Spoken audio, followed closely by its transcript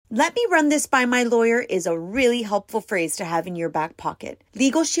"Let me run this by my lawyer" is a really helpful phrase to have in your back pocket.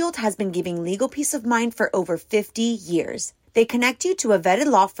 Legal Shield has been giving legal peace of mind for over 50 years. They connect you to a vetted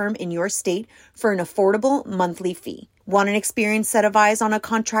law firm in your state for an affordable monthly fee. Want an experienced set of eyes on a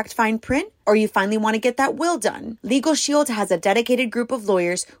contract fine print? Or you finally want to get that will done? Legal Shield has a dedicated group of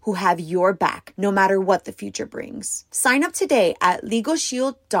lawyers who have your back, no matter what the future brings. Sign up today at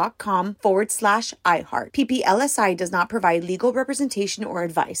LegalShield.com/iHeart. PPLSI does not provide legal representation or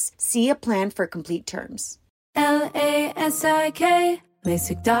advice. See a plan for complete terms. LASIK.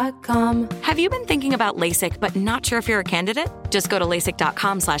 LASIK.com. Have you been thinking about LASIK but not sure if you're a candidate? Just go to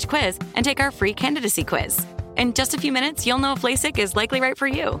LASIK.com/quiz and take our free candidacy quiz. In just a few minutes, you'll know if LASIK is likely right for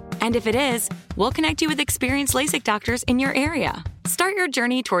you. And if it is, we'll connect you with experienced LASIK doctors in your area. Start your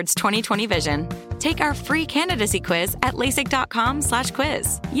journey towards 20/20 vision. Take our free candidacy quiz at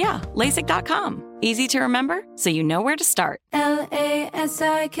LASIK.com/quiz. Yeah, LASIK.com. Easy to remember, so you know where to start.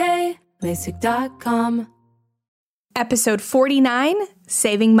 LASIK. LASIK.com. Episode 49,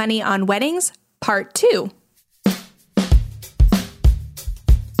 Saving Money on Weddings, Part 2.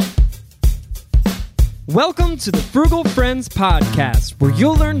 Welcome to the Frugal Friends Podcast, where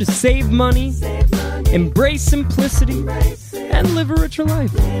you'll learn to save money, embrace simplicity, and live a richer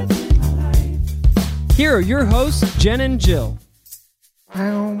life. Here are your hosts, Jen and Jill.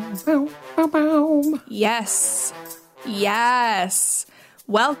 Yes.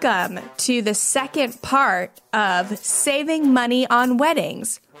 Welcome to the second part of Saving Money on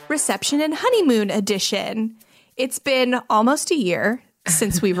Weddings, Reception and Honeymoon Edition. It's been almost a year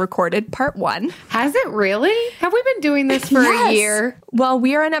since we recorded part 1. Has it really? Have we been doing this for a year? Well,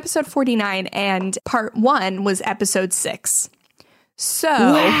 we are on episode 49, and part 1 was episode 6. So,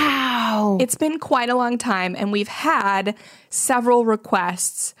 wow, it's been quite a long time, and we've had several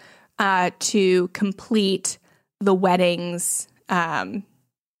requests to complete the weddings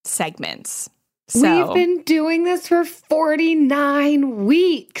segments. So, we've been doing this for 49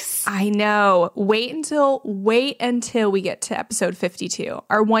 weeks. I know. Wait until we get to episode 52.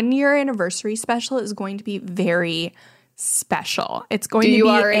 Our 1-year anniversary special is going to be very special. It's going to be Do you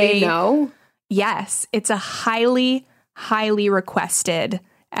already know? Yes. It's a highly, highly requested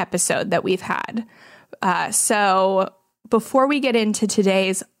episode that we've had. So before we get into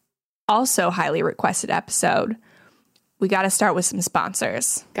today's also highly requested episode, we got to start with some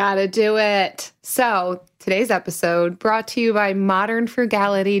sponsors. Gotta do it. So today's episode brought to you by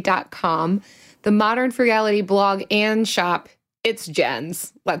modernfrugality.com, the Modern Frugality blog and shop. It's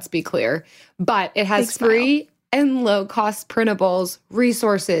Jen's, let's be clear. But it has free and low-cost printables,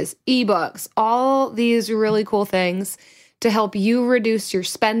 resources, ebooks, all these really cool things to help you reduce your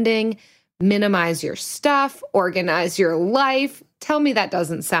spending, minimize your stuff, organize your life. Tell me that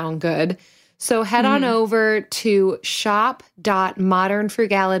doesn't sound good. So head on over to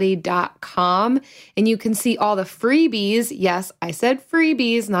shop.modernfrugality.com and you can see all the freebies. Yes, I said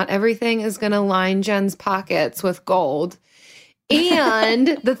freebies. Not everything is going to line Jen's pockets with gold.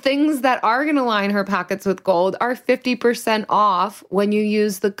 And the things that are going to line her pockets with gold are 50% off when you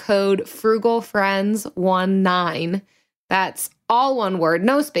use the code FrugalFriends19. That's all one word,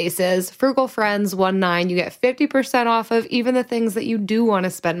 no spaces, FrugalFriends19. You get 50% off of even the things that you do want to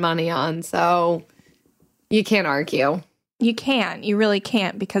spend money on. So you can't argue. You can't. You really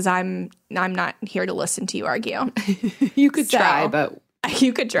can't, because I'm not here to listen to you argue. You could try, but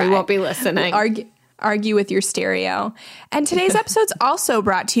you could try. We won't be listening. Argue with your stereo. And today's episode's also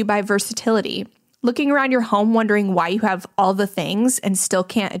brought to you by Versatility. Looking around your home wondering why you have all the things and still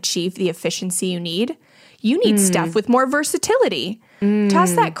can't achieve the efficiency you need? You need stuff with more versatility.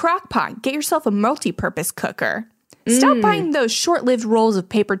 Toss that crock pot. Get yourself a multi-purpose cooker. Stop buying those short-lived rolls of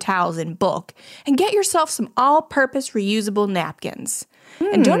paper towels in bulk and get yourself some all-purpose reusable napkins.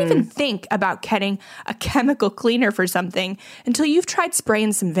 And don't even think about getting a chemical cleaner for something until you've tried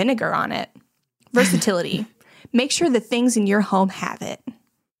spraying some vinegar on it. Versatility. Make sure the things in your home have it.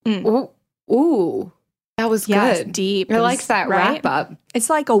 Ooh. That was good. Deep. I like that wrap up.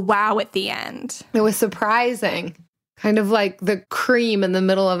 It's like a wow at the end. It was surprising. Kind of like the cream in the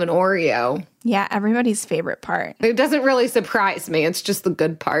middle of an Oreo. Yeah, everybody's favorite part. It doesn't really surprise me. It's just the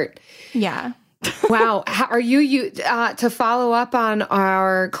good part. Yeah. Wow. How are you to follow up on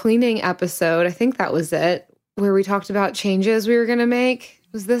our cleaning episode? I think that was it, where we talked about changes we were going to make.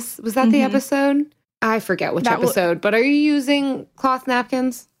 Was that the episode? I forget which episode, but are you using cloth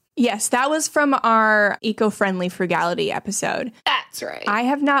napkins? Yes, that was from our eco-friendly frugality episode. That's right. I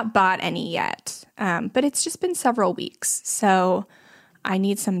have not bought any yet, but it's just been several weeks, so I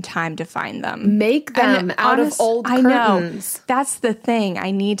need some time to find them. Make them out of old curtains. I know. That's the thing.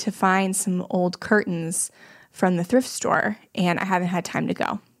 I need to find some old curtains from the thrift store, and I haven't had time to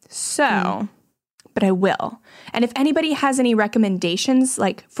go. So, but I will. And if anybody has any recommendations,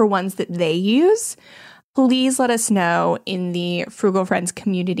 like for ones that they use, please let us know in the Frugal Friends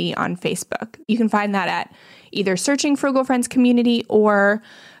community on Facebook. You can find that at either searching Frugal Friends community or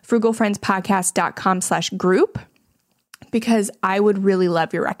frugalfriendspodcast.com/group, because I would really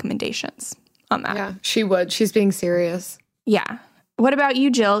love your recommendations on that. Yeah, she would. She's being serious. Yeah. What about you,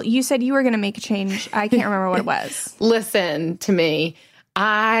 Jill? You said you were going to make a change. I can't remember what it was. Listen to me.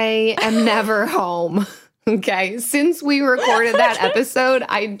 I am never home. Okay. Since we recorded that episode,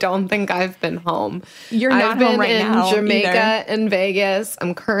 I don't think I've been home. You're not home right now. I've been in Jamaica either. and Vegas.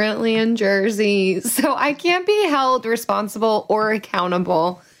 I'm currently in Jersey. So I can't be held responsible or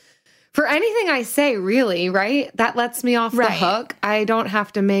accountable for anything I say, really, right? That lets me off the hook. I don't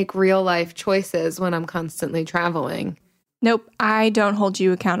have to make real life choices when I'm constantly traveling. Nope. I don't hold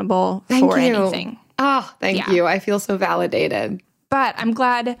you accountable for anything. Oh, thank you. I feel so validated. But I'm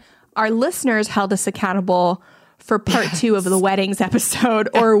glad our listeners held us accountable for part 2 of the weddings episode,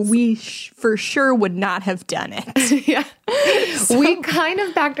 or we for sure would not have done it. Yeah. We kind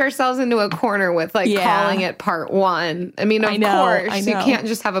of backed ourselves into a corner with calling it part 1. I mean, of course, you can't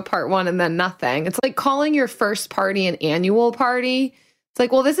just have a part 1 and then nothing. It's like calling your first party an annual party. It's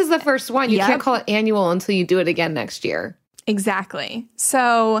like, well, this is the first one. You can't call it annual until you do it again next year. Exactly.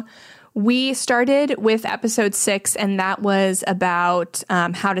 So we started with episode 6, and that was about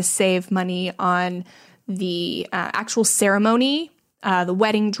how to save money on the actual ceremony, the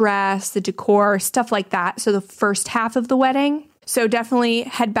wedding dress, the decor, stuff like that. So the first half of the wedding. So definitely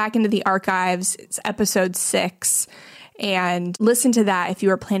head back into the archives. It's episode 6 and listen to that if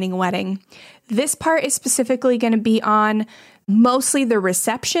you are planning a wedding. This part is specifically going to be on mostly the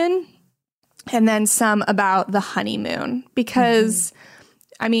reception and then some about the honeymoon, because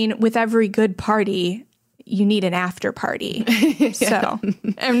I mean, with every good party, you need an after party. So,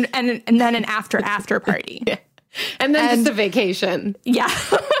 and then an after party. Yeah. And then just a vacation. Yeah.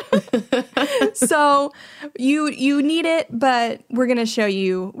 So you need it, but we're going to tell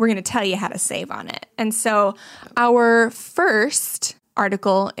you how to save on it. And so our first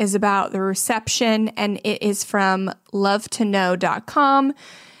article is about the reception, and it is from lovetoknow.com.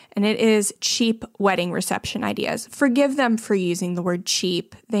 And it is cheap wedding reception ideas. Forgive them for using the word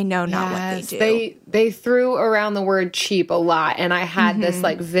cheap. They know not what they do. They threw around the word cheap a lot, and I had this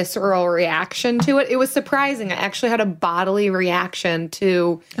visceral reaction to it. It was surprising. I actually had a bodily reaction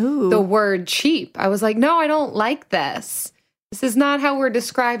to the word cheap. I was like, no, I don't like this. This is not how we're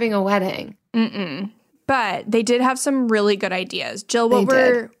describing a wedding. But they did have some really good ideas. Jill, what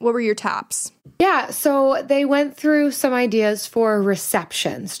were your tops? Yeah, so they went through some ideas for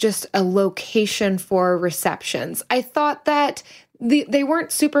receptions, just a location for receptions. I thought that they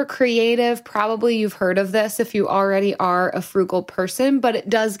weren't super creative. Probably you've heard of this if you already are a frugal person, but it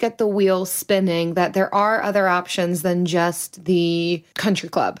does get the wheel spinning that there are other options than just the country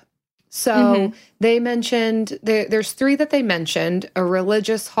club. So they mentioned, there's 3 that they mentioned: a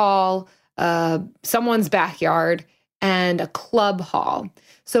religious hall, someone's backyard, and a club hall.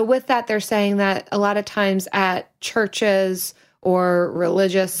 So with that, they're saying that a lot of times at churches or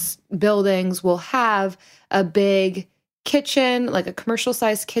religious buildings will have a big kitchen, like a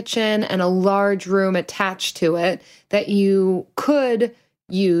commercial-sized kitchen, and a large room attached to it that you could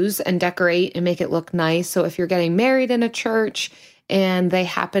use and decorate and make it look nice. So if you're getting married in a church and they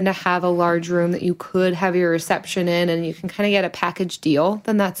happen to have a large room that you could have your reception in and you can kind of get a package deal,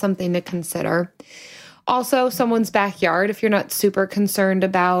 then that's something to consider. Also, someone's backyard, if you're not super concerned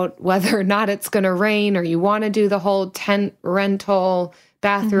about whether or not it's going to rain, or you want to do the whole tent rental,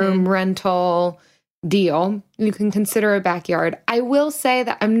 bathroom rental deal, you can consider a backyard. I will say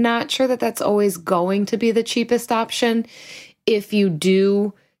that I'm not sure that that's always going to be the cheapest option. If you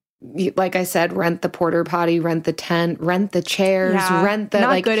do, like I said, rent the porta potty, rent the tent, rent the chairs, rent the...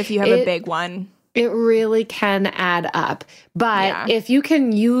 Not good if you have a big one. It really can add up. But if you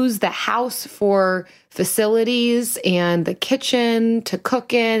can use the house for facilities and the kitchen to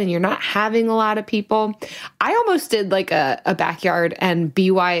cook in, and you're not having a lot of people, I almost did like a backyard and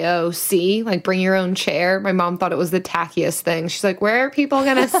BYOC, like bring your own chair. My mom thought it was the tackiest thing. She's like, where are people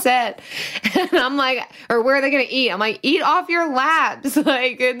going to sit? And I'm like, or where are they going to eat? I'm like, eat off your laps.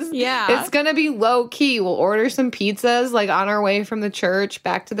 Like it's going to be low key. We'll order some pizzas like on our way from the church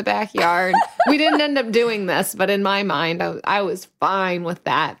back to the backyard. We didn't end up doing this, but in my mind, I was fine with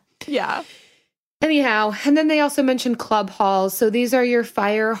that. Yeah. Anyhow, and then they also mentioned club halls. So these are your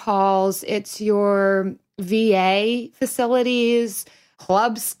fire halls. It's your VA facilities,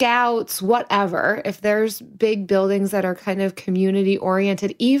 club scouts, whatever. If there's big buildings that are kind of community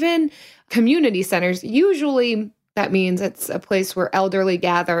oriented, even community centers, usually that means it's a place where elderly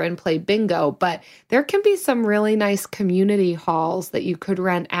gather and play bingo, but there can be some really nice community halls that you could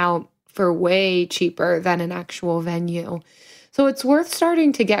rent out for way cheaper than an actual venue. So it's worth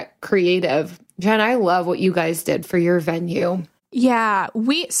starting to get creative. Jen, I love what you guys did for your venue. Yeah,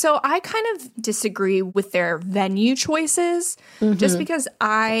 so I kind of disagree with their venue choices just because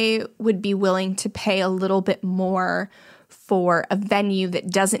I would be willing to pay a little bit more for a venue that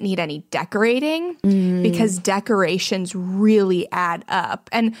doesn't need any decorating because decorations really add up.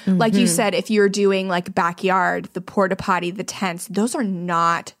 And like you said, if you're doing like backyard, the porta potty, the tents, those are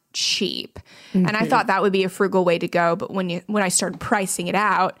not cheap. And I thought that would be a frugal way to go. But when I started pricing it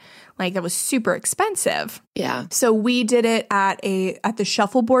out, like that was super expensive. Yeah. So we did it at the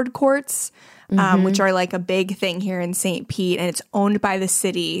shuffleboard courts, which are like a big thing here in St. Pete, and it's owned by the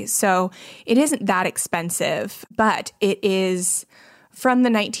city. So it isn't that expensive, but it is from the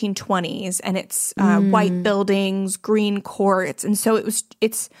 1920s, and it's white buildings, green courts, and so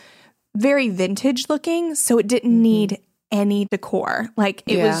it's very vintage looking. So it didn't need any decor. Like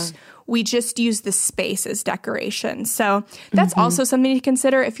it was, we just used the space as decoration. So that's also something to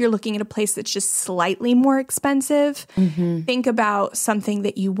consider if you're looking at a place that's just slightly more expensive. Think about something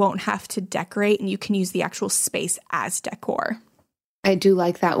that you won't have to decorate and you can use the actual space as decor. I do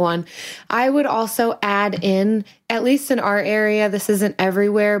like that one. I would also add in, at least in our area, this isn't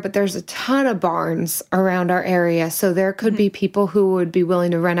everywhere, but there's a ton of barns around our area. So there could be people who would be willing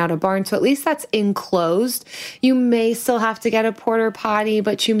to rent out a barn. So at least that's enclosed. You may still have to get a porta potty,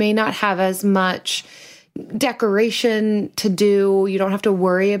 but you may not have as much decoration to do. You don't have to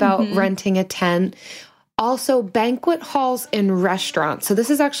worry about renting a tent. Also, banquet halls and restaurants. So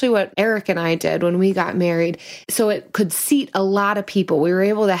this is actually what Eric and I did when we got married. So it could seat a lot of people. We were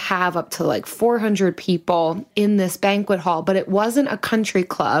able to have up to like 400 people in this banquet hall, but it wasn't a country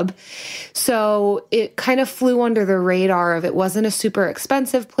club. So it kind of flew under the radar of it wasn't a super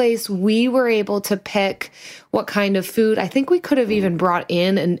expensive place. We were able to pick what kind of food. I think we could have even brought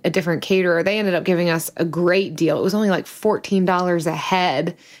in a different caterer. They ended up giving us a great deal. It was only like $14 a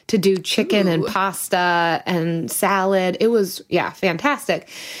head to do chicken and pasta and salad. It was, fantastic.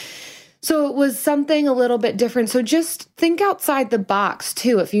 So it was something a little bit different. So just think outside the box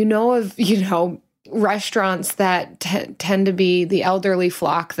too. If you know of, restaurants that tend to be the elderly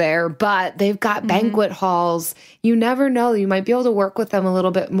flock there, but they've got banquet halls. You never know. You might be able to work with them a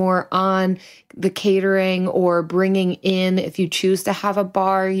little bit more on the catering or bringing in, if you choose to have a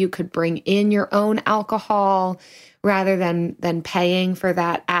bar, you could bring in your own alcohol rather than paying for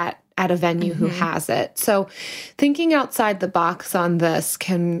that at a venue who has it. So thinking outside the box on this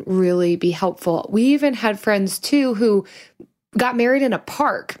can really be helpful. We even had friends too who got married in a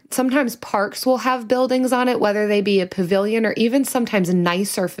park. Sometimes parks will have buildings on it, whether they be a pavilion or even sometimes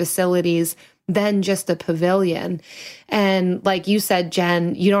nicer facilities than just a pavilion. And like you said,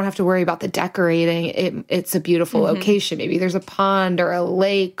 Jen, you don't have to worry about the decorating. It's a beautiful location. Maybe there's a pond or a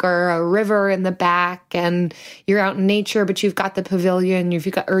lake or a river in the back and you're out in nature, but you've got the pavilion,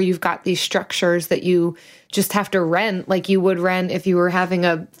 you've got these structures that you just have to rent like you would rent if you were having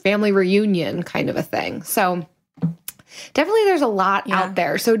a family reunion kind of a thing. So definitely there's a lot out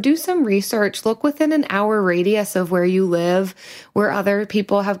there. So do some research. Look within an hour radius of where you live, where other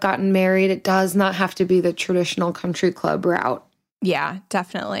people have gotten married. It does not have to be the traditional country club route. Yeah,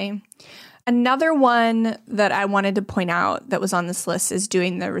 definitely. Another one that I wanted to point out that was on this list is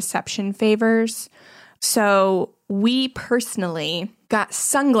doing the reception favors. So we personally got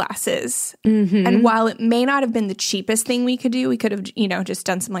sunglasses. And while it may not have been the cheapest thing we could do, we could have, just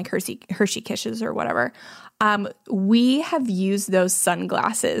done some like Hershey Kisses or whatever. We have used those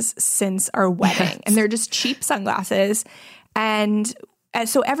sunglasses since our wedding, and they're just cheap sunglasses. And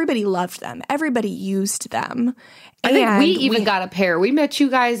so everybody loved them. Everybody used them. I think we even got a pair. We met you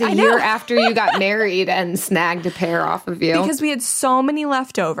guys a year after you got married and snagged a pair off of you. Because we had so many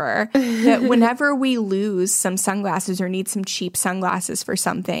left over that whenever we lose some sunglasses or need some cheap sunglasses for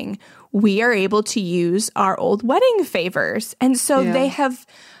something, we are able to use our old wedding favors. And so they have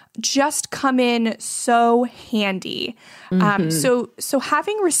just come in so handy. So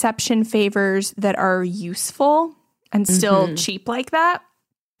having reception favors that are useful and still cheap like that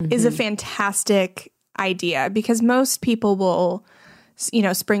is a fantastic idea, because most people will,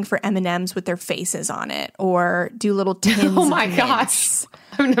 spring for M&Ms with their faces on it or do little tins. Oh my gosh.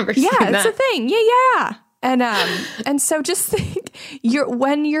 I've never seen that. Yeah, it's a thing. Yeah. And so just think,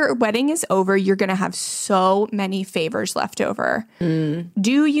 when your wedding is over, you're going to have so many favors left over.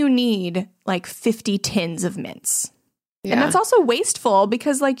 Do you need like 50 tins of mints? Yeah. And that's also wasteful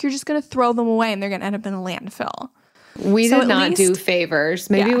because like you're just going to throw them away and they're going to end up in a landfill. We did not do favors.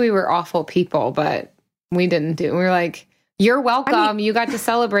 Maybe we were awful people, but We didn't do. We were like, you're welcome. You got to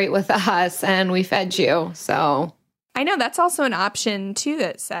celebrate with us and we fed you. So I know that's also an option too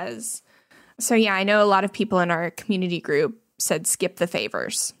that says, so yeah, I know a lot of people in our community group said skip the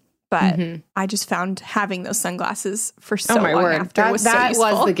favors. But I just found having those sunglasses for so long after was so useful.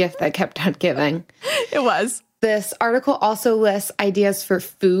 That was the gift that kept on giving. It was. This article also lists ideas for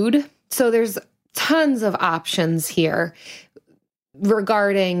food. So there's tons of options here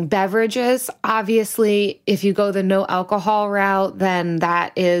regarding beverages. Obviously, if you go the no alcohol route, then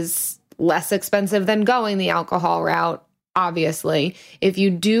that is less expensive than going the alcohol route. Obviously, if you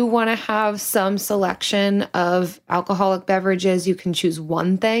do want to have some selection of alcoholic beverages, you can choose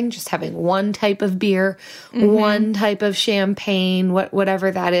one thing, just having one type of beer, one type of champagne, whatever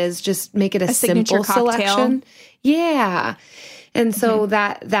that is, just make it a simple selection. Yeah. And so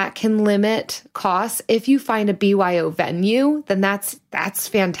that can limit costs. If you find a BYO venue, then that's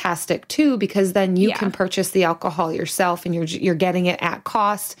fantastic too, because then you can purchase the alcohol yourself and you're getting it at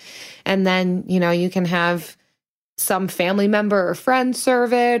cost. And then, you can have some family member or friend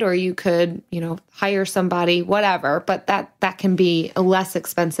serve it, or you could, hire somebody, whatever, but that can be a less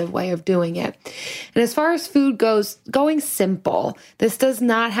expensive way of doing it. And as far as food goes, going simple. This does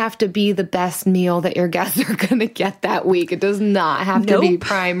not have to be the best meal that your guests are going to get that week. It does not have to be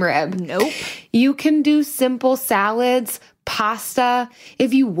prime rib. Nope. You can do simple salads, pasta.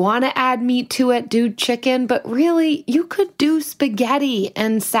 If you want to add meat to it, do chicken. But really, you could do spaghetti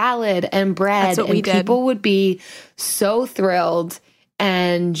and salad and bread. That's what we did. People would be so thrilled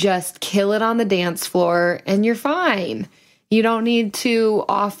and just kill it on the dance floor, and you're fine. You don't need to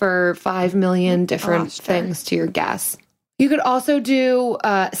offer 5 million different things to your guests. You could also do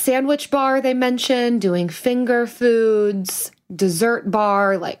a sandwich bar, they mentioned, doing finger foods, dessert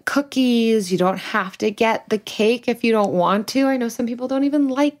bar like cookies. You don't have to get the cake if you don't want to. I know some people don't even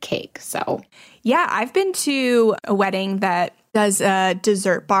like cake. So, yeah, I've been to a wedding that does a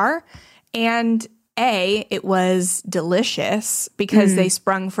dessert bar, and it was delicious because they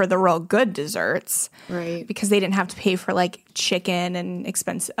sprung for the real good desserts. Right. Because they didn't have to pay for like chicken and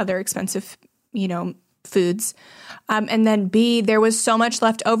other expensive, foods. And then B, there was so much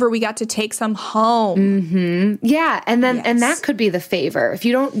left over, we got to take some home. Yeah. And then, and that could be the favor. If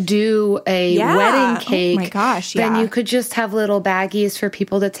you don't do a wedding cake, oh my gosh, then you could just have little baggies for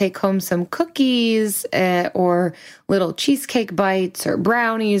people to take home some cookies or little cheesecake bites or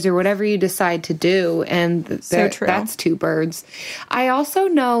brownies or whatever you decide to do. And that's two birds. I also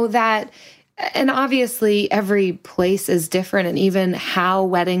know that, and obviously every place is different, and even how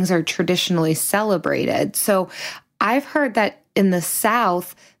weddings are traditionally celebrated. So I've heard that in the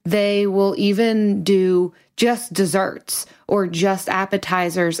South, they will even do just desserts or just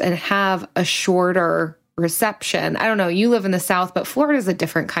appetizers and have a shorter reception. I don't know. You live in the South, but Florida is a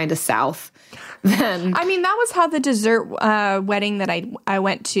different kind of South. Then I mean, that was how the dessert wedding that I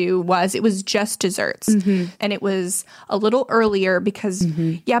went to was. It was just desserts. And it was a little earlier because,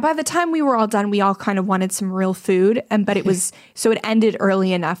 by the time we were all done, we all kind of wanted some real food. But it was, so it ended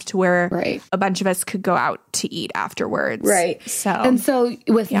early enough to where a bunch of us could go out to eat afterwards. Right. So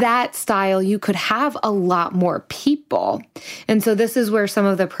with that style, you could have a lot more people. And so this is where some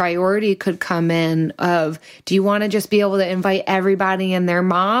of the priority could come in of, do you want to just be able to invite everybody and their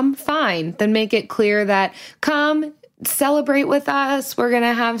mom? Fine. Then make it clear that come celebrate with us. We're going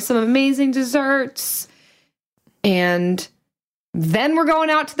to have some amazing desserts. And then we're going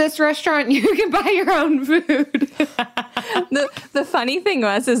out to this restaurant. You can buy your own food. The funny thing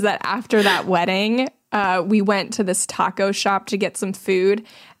is that after that wedding, we went to this taco shop to get some food,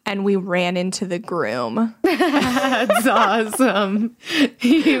 and we ran into the groom. That's awesome.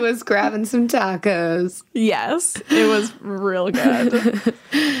 He was grabbing some tacos. Yes, it was real good.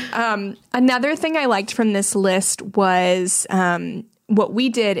 Another thing I liked from this list was what we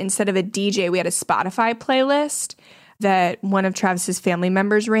did. Instead of a DJ, we had a Spotify playlist that one of Travis's family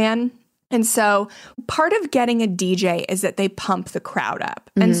members ran. And so part of getting a DJ is that they pump the crowd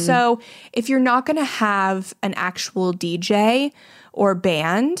up. And so if you're not going to have an actual DJ or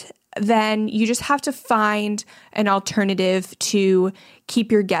band, then you just have to find an alternative to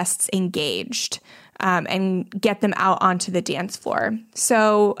keep your guests engaged and get them out onto the dance floor.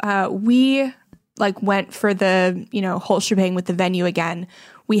 So we went for the whole shebang with the venue again.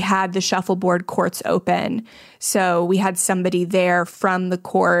 We had the shuffleboard courts open, so we had somebody there from the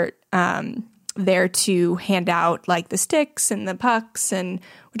court there to hand out the sticks and the pucks, and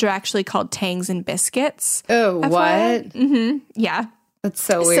which are actually called tangs and biscuits. Oh, what? Yeah. That's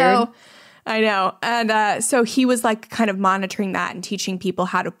so weird. So, I know. And so he was kind of monitoring that and teaching people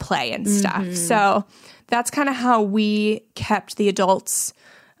how to play and stuff. So that's kind of how we kept the adults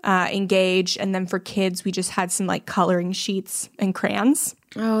engaged. And then for kids, we just had some like coloring sheets and crayons.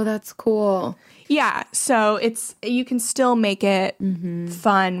 Oh, that's cool. Yeah. So you can still make it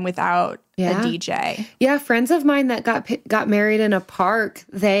fun without a DJ. Yeah. Friends of mine that got married in a park,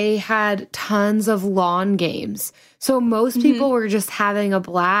 they had tons of lawn games. So most people were just having a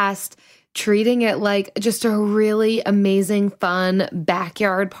blast, treating it like just a really amazing, fun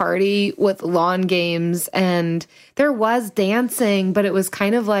backyard party with lawn games. And there was dancing, but it was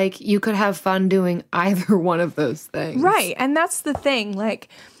kind of like you could have fun doing either one of those things. Right. And that's the thing. Like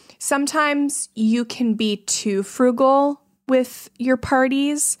sometimes you can be too frugal with your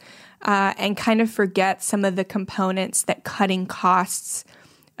parties and kind of forget some of the components that cutting costs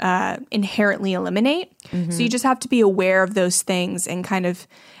inherently eliminate. So you just have to be aware of those things and kind of,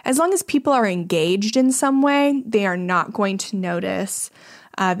 as long as people are engaged in some way, they are not going to notice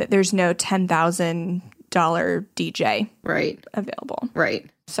that there's no $10,000 DJ available. Right.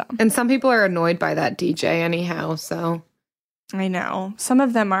 So, and some people are annoyed by that DJ anyhow. So I know some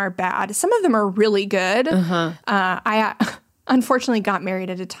of them are bad. Some of them are really good. I unfortunately got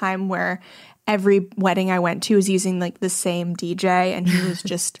married at a time where every wedding I went to was using like the same DJ, and he was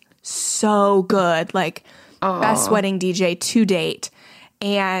just so good, like best wedding DJ to date.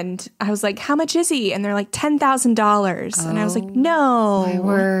 And I was like, how much is he? And they're like $10,000. And I was like, no, my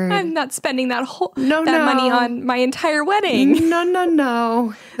word. I'm not spending that money on my entire wedding.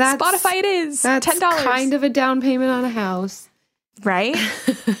 No. Spotify it is. That's $10. kind of a down payment on a house. Right?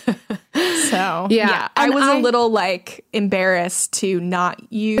 So, yeah. I was a little like embarrassed to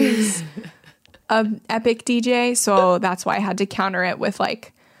not use an Epic DJ. So that's why I had to counter it with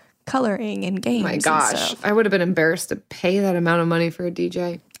like coloring and games. My gosh. And stuff. I would have been embarrassed to pay that amount of money for a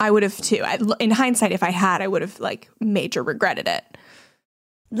DJ. I would have too. In hindsight, if I had, I would have like major regretted it.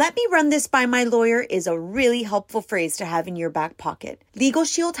 Let me run this by my lawyer is a really helpful phrase to have in your back pocket. Legal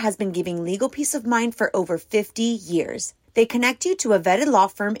Shield has been giving legal peace of mind for over 50 years. They connect you to a vetted law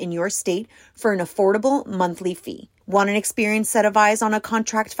firm in your state for an affordable monthly fee. Want an experienced set of eyes on a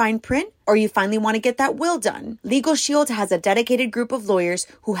contract fine print? Or you finally want to get that will done? Legal Shield has a dedicated group of lawyers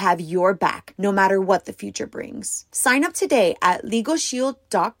who have your back, no matter what the future brings. Sign up today at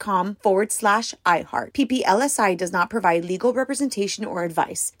LegalShield.com/iHeart. PPLSI does not provide legal representation or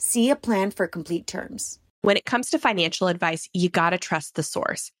advice. See a plan for complete terms. When it comes to financial advice, you gotta trust the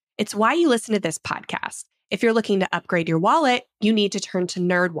source. It's why you listen to this podcast. If you're looking to upgrade your wallet, you need to turn to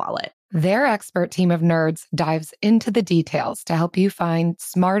NerdWallet. Their expert team of nerds dives into the details to help you find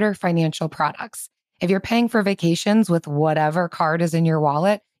smarter financial products. If you're paying for vacations with whatever card is in your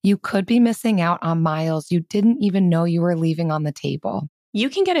wallet, you could be missing out on miles you didn't even know you were leaving on the table. You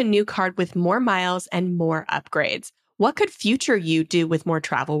can get a new card with more miles and more upgrades. What could future you do with more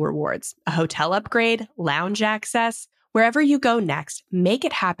travel rewards? A hotel upgrade, lounge access? Wherever you go next, make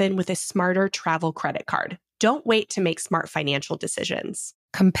it happen with a smarter travel credit card. Don't wait to make smart financial decisions.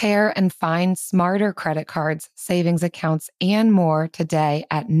 Compare and find smarter credit cards, savings accounts, and more today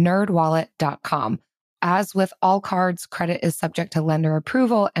at nerdwallet.com. As with all cards, credit is subject to lender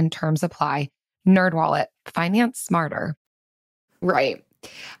approval and terms apply. NerdWallet, finance smarter. Right.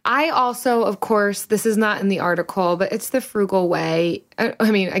 I also, of course, this is not in the article, but it's the frugal way.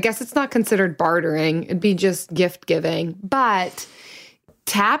 I mean, I guess it's not considered bartering. It'd be just gift giving, but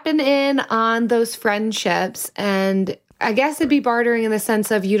tapping in on those friendships. And I guess it'd be bartering in the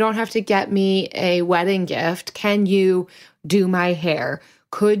sense of you don't have to get me a wedding gift. Can you do my hair?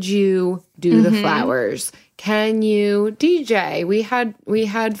 Could you do the flowers? Can you DJ? We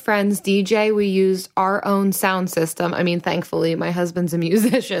had friends DJ. We used our own sound system. I mean, thankfully, my husband's a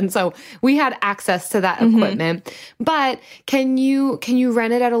musician, so we had access to that equipment. But can you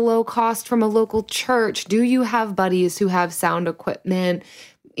rent it at a low cost from a local church? Do you have buddies who have sound equipment?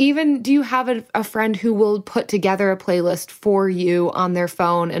 Even do you have a friend who will put together a playlist for you on their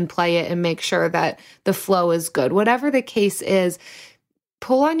phone and play it and make sure that the flow is good? Whatever the case is,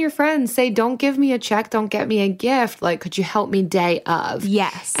 pull on your friends. Say, don't give me a check. Don't get me a gift. Like, could you help me day of?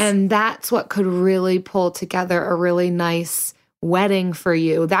 Yes. And that's what could really pull together a really nice wedding for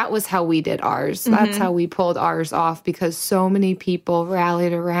you. That was how we did ours. That's how we pulled ours off, because so many people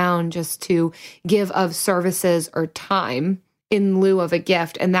rallied around just to give of services or time in lieu of a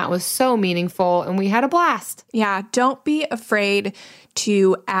gift. And that was so meaningful. And we had a blast. Yeah. Don't be afraid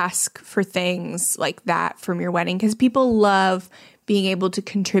to ask for things like that from your wedding, because people love being able to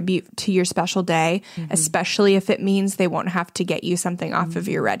contribute to your special day, especially if it means they won't have to get you something off of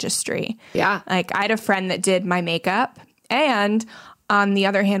your registry. Yeah. Like, I had a friend that did my makeup, and on the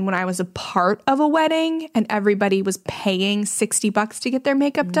other hand, when I was a part of a wedding and everybody was paying $60 to get their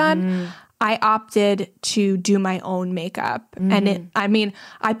makeup done, I opted to do my own makeup. And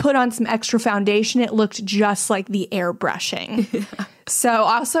I put on some extra foundation. It looked just like the airbrushing. So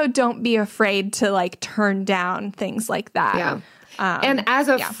also don't be afraid to like turn down things like that. Yeah. And as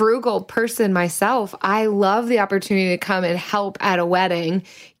a frugal person myself, I love the opportunity to come and help at a wedding,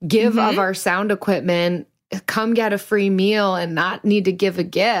 give of our sound equipment, come get a free meal and not need to give a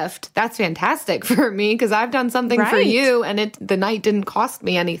gift. That's fantastic for me because I've done something for you and the night didn't cost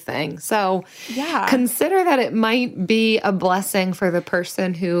me anything. So consider that it might be a blessing for the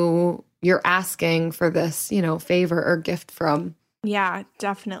person who you're asking for this, favor or gift from. Yeah,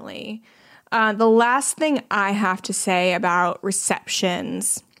 definitely. The last thing I have to say about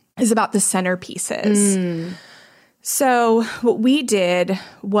receptions is about the centerpieces. So what we did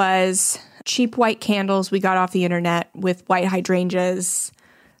was cheap white candles we got off the internet with white hydrangeas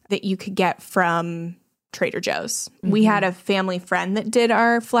that you could get from Trader Joe's. We had a family friend that did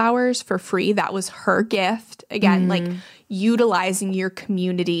our flowers for free. That was her gift. Again, like utilizing your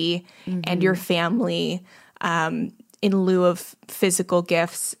community and your family in lieu of physical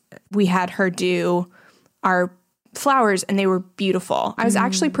gifts. We had her do our flowers and they were beautiful. I was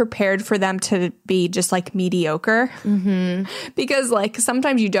actually prepared for them to be just like mediocre because like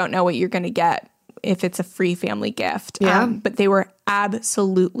sometimes you don't know what you're going to get if it's a free family gift. But they were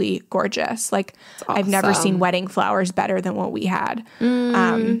absolutely gorgeous. Like I've never seen wedding flowers better than what we had.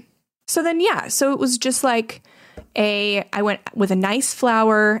 So it was just like I went with a nice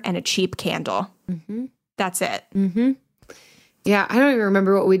flower and a cheap candle. That's it. Yeah, I don't even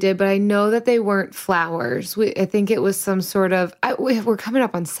remember what we did, but I know that they weren't flowers. I think it was some sort of, we're coming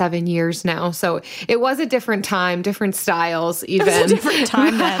up on 7 years now, so it was a different time, different styles even. It was a different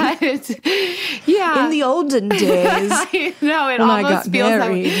time then. Yeah. In the olden days. I know, it when almost I got feels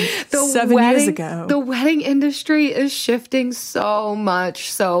married that 7 years ago. The wedding industry is shifting so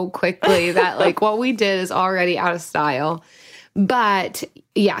much so quickly that like what we did is already out of style. But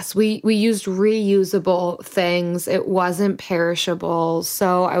yes, we used reusable things. It wasn't perishable.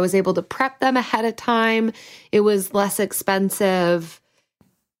 So I was able to prep them ahead of time. It was less expensive.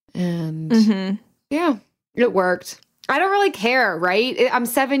 And yeah, it worked. I don't really care, right? I'm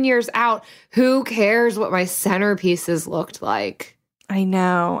 7 years out. Who cares what my centerpieces looked like? I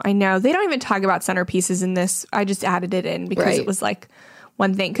know. They don't even talk about centerpieces in this. I just added it in because it was like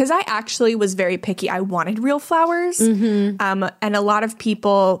one thing, because I actually was very picky. I wanted real flowers. And a lot of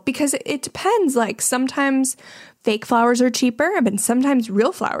people, because it depends, like sometimes fake flowers are cheaper, but sometimes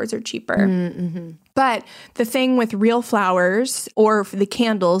real flowers are cheaper. But the thing with real flowers or the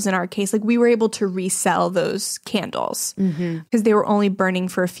candles in our case, like we were able to resell those candles because they were only burning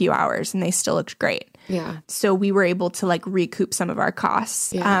for a few hours and they still looked great. Yeah. So we were able to like recoup some of our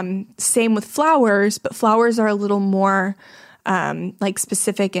costs. Same with flowers, but flowers are a little more like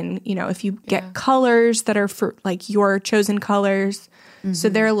specific, and if you get colors that are for like your chosen colors, so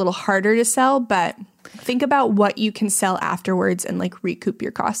they're a little harder to sell, but think about what you can sell afterwards and like recoup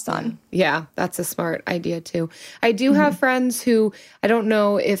your costs on. Yeah, that's a smart idea too. I do have friends who, I don't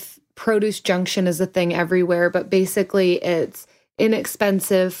know if Produce Junction is a thing everywhere, but basically it's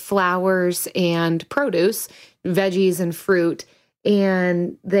inexpensive flowers and produce, veggies and fruit.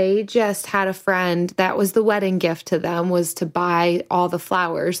 And they just had a friend that was the wedding gift to them, was to buy all the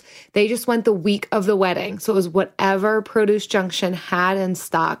flowers. They just went the week of the wedding. So it was whatever Produce Junction had in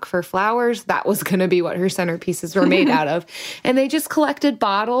stock for flowers, that was going to be what her centerpieces were made out of. And they just collected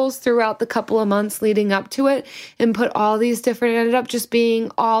bottles throughout the couple of months leading up to it and put all these different, it ended up just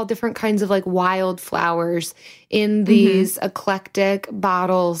being all different kinds of like wild flowers in these eclectic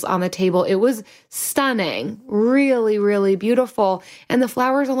bottles on the table. It was stunning, really, really beautiful. And the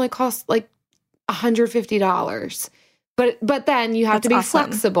flowers only cost like $150. But then you have to be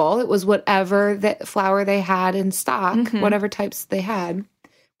flexible. It was whatever the flower they had in stock, whatever types they had,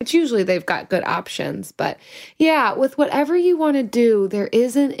 which usually they've got good options. But yeah, with whatever you want to do, there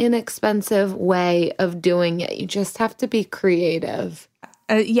is an inexpensive way of doing it. You just have to be creative.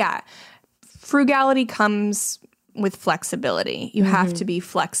 Frugality comes with flexibility. You have to be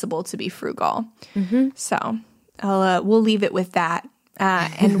flexible to be frugal. So we'll leave it with that.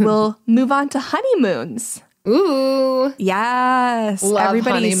 And we'll move on to honeymoons. Ooh. Yes. Love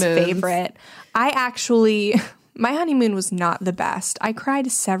everybody's honeymoons. favorite. My honeymoon was not the best. I cried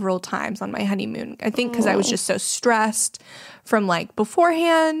several times on my honeymoon. I think because I was just so stressed from like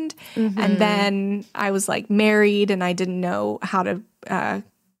beforehand. And then I was like married and I didn't know how to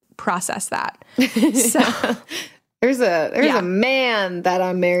process that. So there's a man that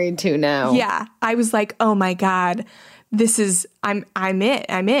I'm married to now. Yeah. I was like, oh my God, I'm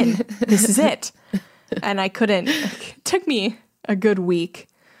in. This is it. And I couldn't. It took me a good week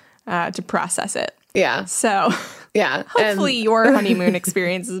to process it. Yeah. So Yeah. hopefully your honeymoon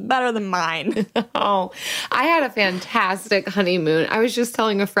experience is better than mine. Oh, I had a fantastic honeymoon. I was just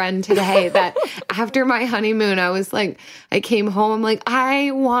telling a friend today that after my honeymoon, I was like, I came home, I'm like,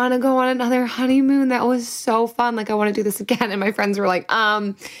 I want to go on another honeymoon. That was so fun. Like, I want to do this again. And my friends were like,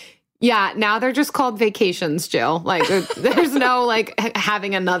 yeah, now they're just called vacations, Jill. Like, there's no like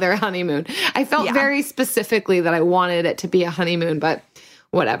having another honeymoon. I felt very specifically that I wanted it to be a honeymoon, but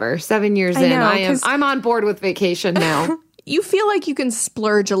whatever. 7 years in, I'm on board with vacation now. You feel like you can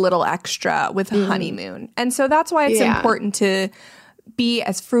splurge a little extra with a honeymoon. And so that's why it's important to be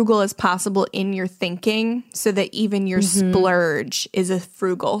as frugal as possible in your thinking so that even your splurge is a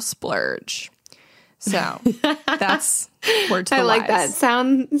frugal splurge. So that's word to the I like wise.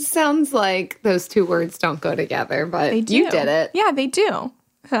 that. Sounds like those two words don't go together, but They do. you did it. Yeah, they do.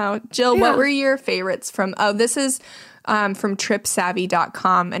 So, Jill, what were your favorites from? Oh, this is from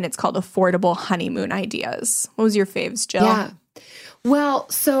tripsavvy.com, and it's called Affordable Honeymoon Ideas. What was your faves, Jill? Yeah. Well,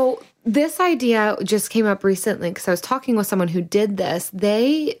 so this idea just came up recently because I was talking with someone who did this.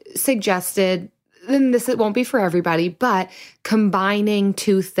 They suggested, and it won't be for everybody, but combining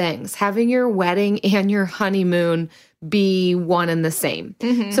two things, having your wedding and your honeymoon be one and the same.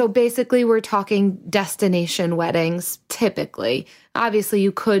 So basically we're talking destination weddings typically. Obviously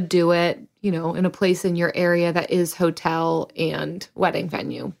you could do it, in a place in your area that is hotel and wedding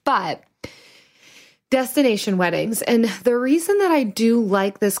venue, but destination weddings. And the reason that I do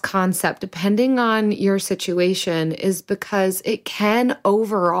like this concept, depending on your situation, is because it can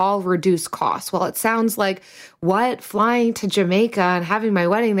overall reduce costs. Well, it sounds like, flying to Jamaica and having my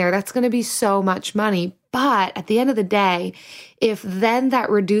wedding there, that's going to be so much money. But at the end of the day, if then that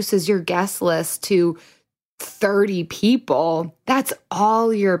reduces your guest list to 30 people, that's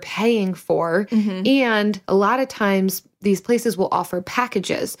all you're paying for. And a lot of times these places will offer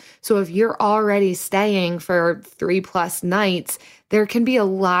packages. So if you're already staying for 3+ nights, there can be a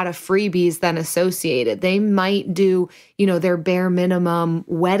lot of freebies then associated. They might do, their bare minimum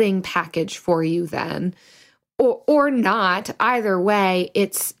wedding package for you then. Or not. Either way,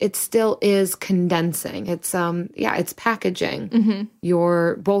 it still is condensing. It's packaging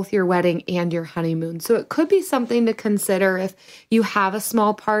both your wedding and your honeymoon. So it could be something to consider if you have a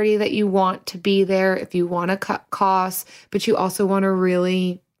small party that you want to be there, if you want to cut costs, but you also want a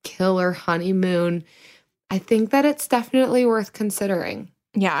really killer honeymoon. I think that it's definitely worth considering.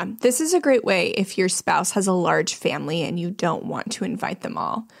 Yeah, this is a great way if your spouse has a large family and you don't want to invite them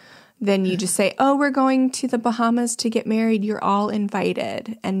all. Then you just say, oh, we're going to the Bahamas to get married. You're all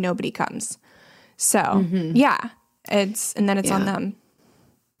invited, and nobody comes. So, it's on them.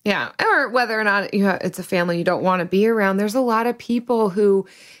 Yeah, or whether or not it's a family you don't want to be around. There's a lot of people who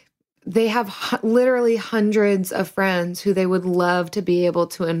they have literally hundreds of friends who they would love to be able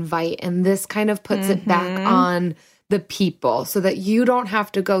to invite, and this kind of puts it back on the people so that you don't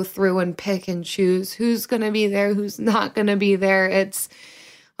have to go through and pick and choose who's going to be there, who's not going to be there. It's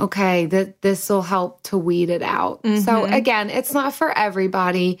okay, this will help to weed it out. So again, it's not for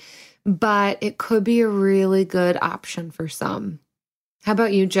everybody, but it could be a really good option for some. How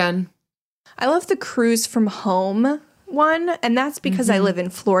about you, Jen? I love the cruise from home one, and that's because I live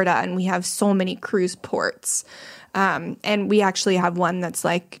in Florida and we have so many cruise ports. And we actually have one that's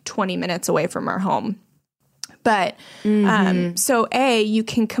like 20 minutes away from our home. But so you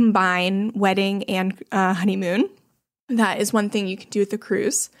can combine wedding and honeymoon. That is one thing you can do with the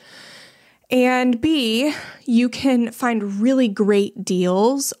cruise. And B, you can find really great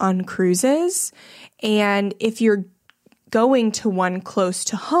deals on cruises. And if you're going to one close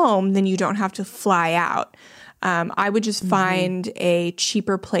to home, then you don't have to fly out. I would just find a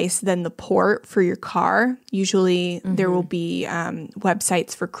cheaper place than the port for your car. Usually there will be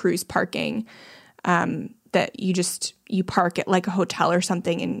websites for cruise parking that you park at like a hotel or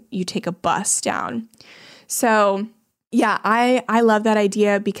something and you take a bus down. So yeah, I love that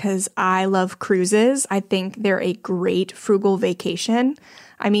idea because I love cruises. I think they're a great frugal vacation.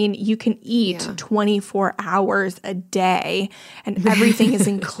 I mean, you can eat 24 hours a day and everything is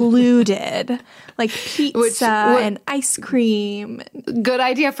included, like pizza and ice cream. Good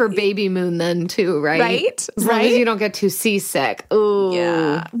idea for baby moon then too, right? Right? As long as you don't get too seasick. Ooh.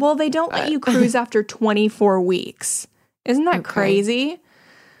 Yeah. Well, they don't let you cruise after 24 weeks. Isn't that crazy?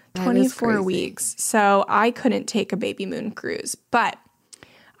 24 weeks. So I couldn't take a baby moon cruise, but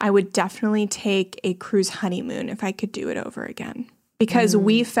I would definitely take a cruise honeymoon if I could do it over again. Because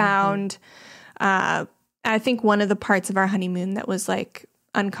we found, I think one of the parts of our honeymoon that was like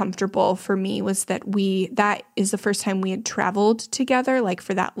uncomfortable for me was that that is the first time we had traveled together like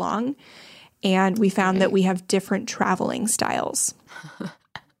for that long. And we found that we have different traveling styles.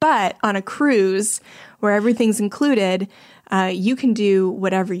 But on a cruise where everything's included, you can do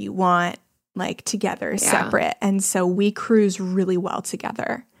whatever you want, like together, separate. And so we cruise really well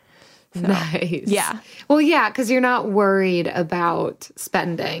together. So, nice. Yeah. Well, yeah, because you're not worried about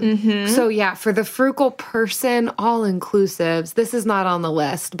spending. So, yeah, for the frugal person, all-inclusives, this is not on the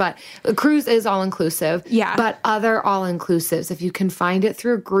list, but a cruise is all-inclusive. Yeah. But other all-inclusives, if you can find it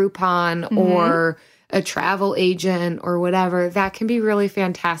through Groupon or a travel agent or whatever, that can be really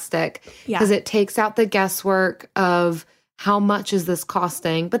fantastic because it takes out the guesswork of how much is this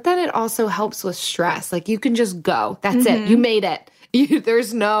costing, but then it also helps with stress. Like you can just go. That's it. You made it.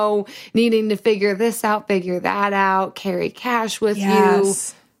 There's no needing to figure this out, figure that out, carry cash with you,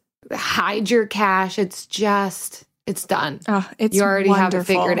 hide your cash. It's done. Oh, it's you already wonderful. have it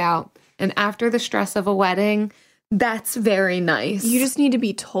figured out. And after the stress of a wedding, that's very nice. You just need to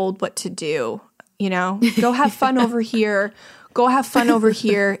be told what to do. You know, go have fun over here. Go have fun over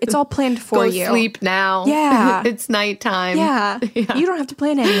here. It's all planned for you. Go sleep now. Yeah. It's nighttime. Yeah. You don't have to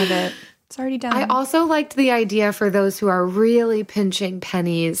plan any of it. It's already done. I also liked the idea for those who are really pinching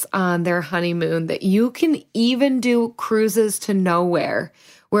pennies on their honeymoon that you can even do cruises to nowhere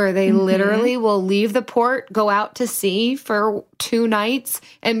where they literally will leave the port, go out to sea for 2 nights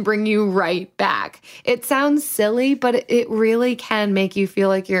and bring you right back. It sounds silly, but it really can make you feel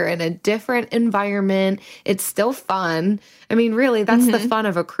like you're in a different environment. It's still fun. I mean, really, that's the fun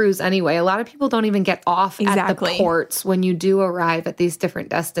of a cruise anyway. A lot of people don't even get off at the ports when you do arrive at these different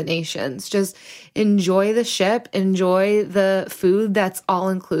destinations. Just enjoy the ship, enjoy the food that's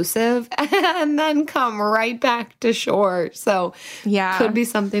all-inclusive, and then come right back to shore. So could be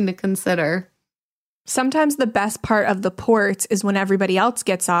something to consider. Sometimes the best part of the port is when everybody else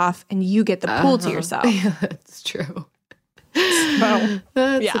gets off and you get the pool to yourself. Yeah, that's true. So,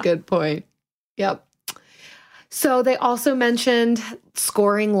 that's a good point. Yep. So they also mentioned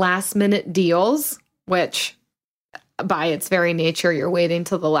scoring last-minute deals, which by its very nature, you're waiting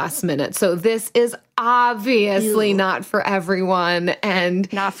till the last minute. So this is obviously not for everyone.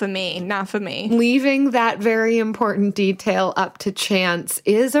 And not for me. Not for me. Leaving that very important detail up to chance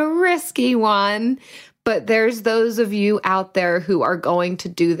is a risky one. But there's those of you out there who are going to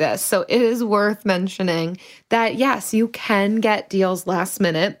do this. So it is worth mentioning that, yes, you can get deals last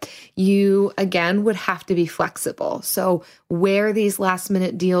minute. You, again, would have to be flexible. So where these last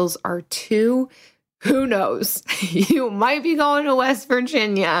minute deals are to, who knows? You might be going to West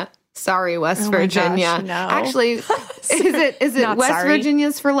Virginia. Sorry, West Virginia. Gosh, no. Actually, is it West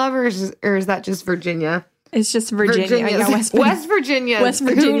Virginia's for lovers or is that just Virginia? It's just Virginia. Yeah, West Virginia is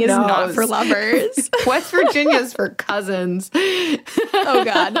not for lovers. West Virginia's for cousins. Oh,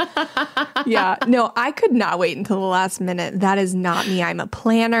 God. Yeah. No, I could not wait until the last minute. That is not me. I'm a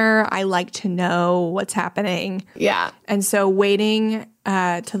planner. I like to know what's happening. Yeah. And so waiting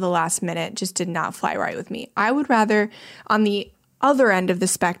to the last minute just did not fly right with me. I would rather, on the other end of the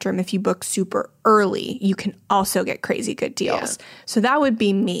spectrum, if you book super early, you can also get crazy good deals. Yeah. So that would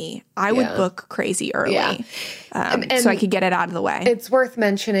be me. I would book crazy early so I could get it out of the way. It's worth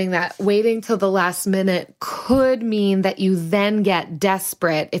mentioning that waiting till the last minute could mean that you then get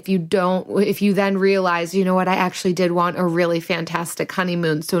desperate if you then realize, you know what, I actually did want a really fantastic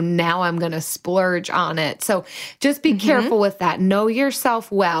honeymoon, so now I'm going to splurge on it. So just be careful with that. Know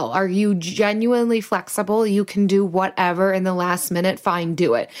yourself well. Are you genuinely flexible? You can do whatever in the last minute, fine,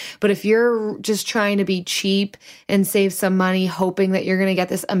 do it. But if you're just trying to be cheap and save some money, hoping that you're going to get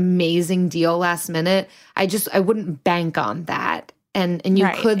this amazing deal last minute, I wouldn't bank on that. And you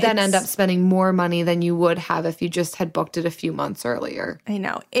could then end up spending more money than you would have if you just had booked it a few months earlier. I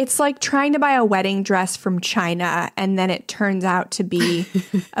know. It's like trying to buy a wedding dress from China and then it turns out to be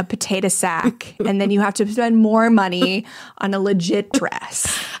a potato sack. And then you have to spend more money on a legit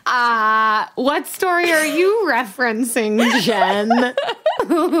dress. What story are you referencing, Jen?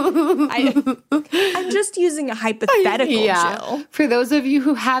 I'm just using a hypothetical, Jill. For those of you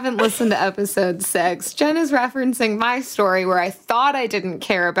who haven't listened to episode 6, Jen is referencing my story where I thought I didn't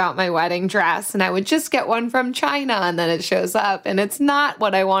care about my wedding dress and I would just get one from China and then it shows up and it's not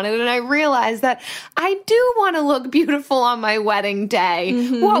what I wanted. And I realized that I do want to look beautiful on my wedding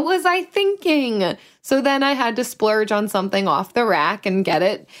day. What was I thinking? So then I had to splurge on something off the rack and get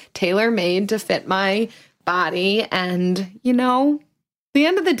it tailor-made to fit my body. And, you know, at the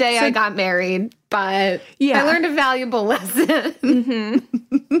end of the day, I got married, but I learned a valuable lesson.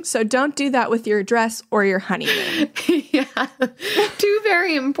 So don't do that with your dress or your honeymoon. Two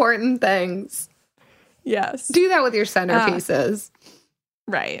very important things. Yes. Do that with your centerpieces.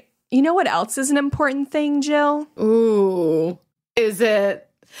 Right. You know what else is an important thing, Jill? Ooh. Is it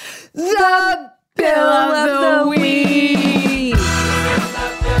the Bill of the Week?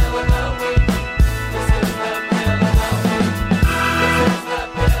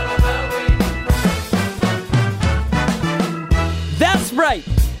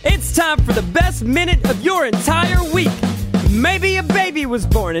 It's time for the best minute of your entire week. Maybe a baby was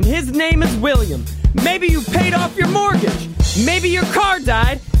born and his name is William. Maybe you paid off your mortgage. Maybe your car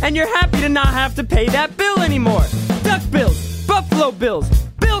died and you're happy to not have to pay that bill anymore. Duck bills, Buffalo Bills,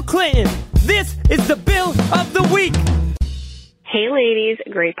 Bill Clinton. This is the Bill of the Week. Hey ladies,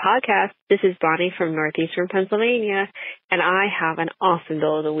 great podcast. This is Bonnie from Northeastern Pennsylvania, and I have an awesome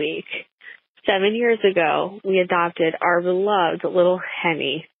Bill of the Week. 7 years ago, we adopted our beloved little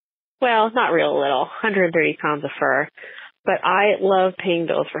Henny. Well, not real little, 130 pounds of fur. But I love paying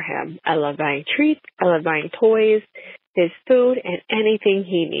bills for him. I love buying treats. I love buying toys, his food, and anything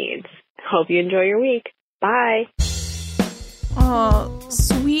he needs. Hope you enjoy your week. Bye. Oh,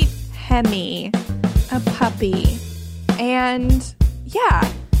 sweet Hemi, a puppy. And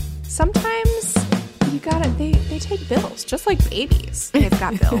yeah, sometimes you gotta, they take bills, just like babies. They've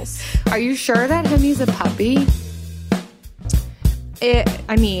got bills. Are you sure that Hemi's a puppy?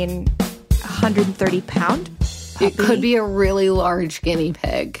 130-pound puppy. It could be a really large guinea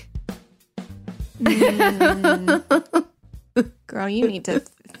pig. Girl, you need to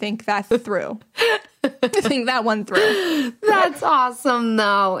think that through. Think that one through. That's awesome,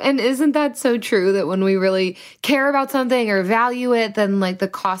 though. And isn't that so true that when we really care about something or value it, then like the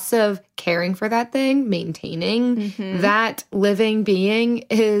cost of caring for that thing, maintaining that living being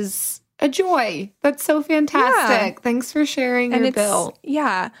is a joy. That's so fantastic. Yeah. Thanks for sharing your bill.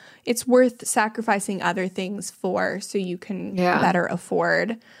 Yeah. It's worth sacrificing other things for so you can better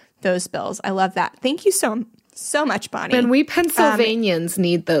afford those bills. I love that. Thank you so much, Bonnie. And we Pennsylvanians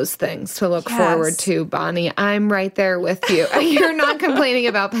need those things to look forward to, Bonnie. I'm right there with you. You're not complaining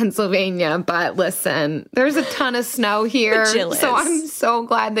about Pennsylvania, but listen, there's a ton of snow here. So I'm so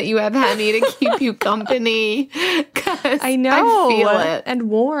glad that you have Henny to keep you company. I know. I feel it. And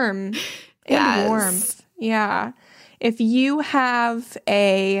warm. And warmth. Yeah. If you have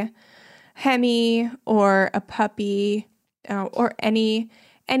a Hemi or a puppy or any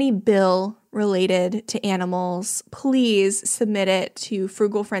bill related to animals, please submit it to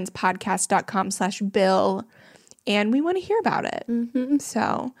frugalfriendspodcast.com/bill, and we want to hear about it.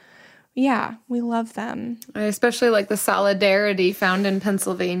 So, yeah, we love them. I especially like the solidarity found in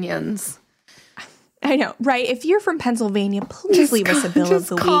Pennsylvanians. I know, right? If you're from Pennsylvania, please leave us a Bill of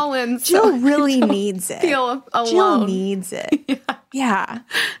the Week. Jill really needs it. Feel alone. Jill needs it. Yeah.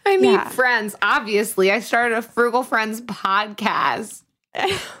 I need friends. Obviously, I started a Frugal Friends podcast.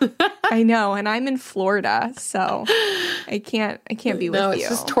 I know, and I'm in Florida, so I can't be with you. No, it's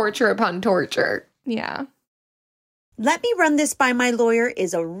just torture upon torture. Yeah. Let me run this by my lawyer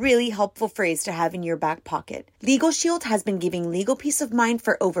is a really helpful phrase to have in your back pocket. Legal Shield has been giving legal peace of mind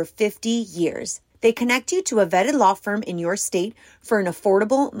for over 50 years. They connect you to a vetted law firm in your state for an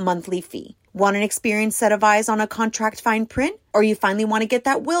affordable monthly fee. Want an experienced set of eyes on a contract fine print? Or you finally want to get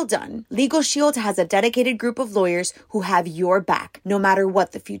that will done? Legal Shield has a dedicated group of lawyers who have your back, no matter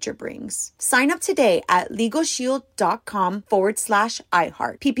what the future brings. Sign up today at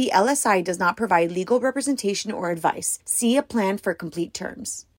LegalShield.com/iHeart. PPLSI does not provide legal representation or advice. See a plan for complete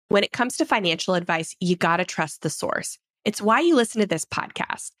terms. When it comes to financial advice, you gotta trust the source. It's why you listen to this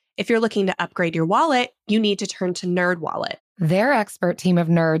podcast. If you're looking to upgrade your wallet, you need to turn to NerdWallet. Their expert team of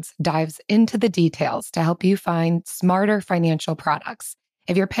nerds dives into the details to help you find smarter financial products.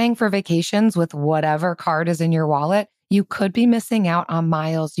 If you're paying for vacations with whatever card is in your wallet, you could be missing out on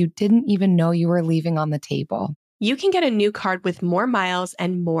miles you didn't even know you were leaving on the table. You can get a new card with more miles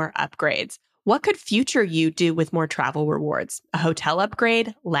and more upgrades. What could future you do with more travel rewards? A hotel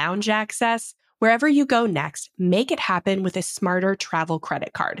upgrade, lounge access? Wherever you go next, make it happen with a smarter travel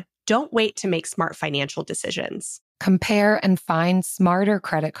credit card. Don't wait to make smart financial decisions. Compare and find smarter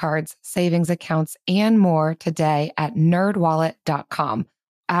credit cards, savings accounts, and more today at nerdwallet.com.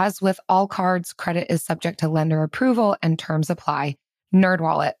 As with all cards, credit is subject to lender approval and terms apply.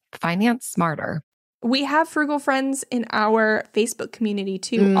 NerdWallet. Finance smarter. We have Frugal Friends in our Facebook community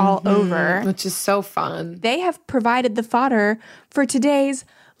too, all over. Which is so fun. They have provided the fodder for today's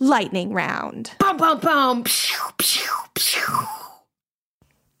lightning round. Boom, boom, boom. Pew, pew, pew.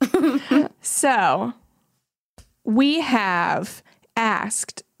 So, we have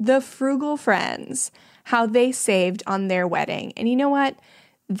asked the Frugal Friends how they saved on their wedding. And you know what?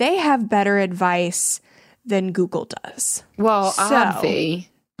 They have better advice than Google does. Well, obvi,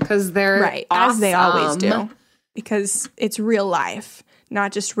 because they're right, awesome. As they always do. Because it's real life,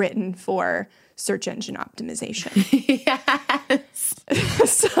 not just written for search engine optimization. Yes.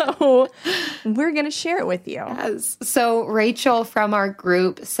 So we're going to share it with you. Yes. So Rachel from our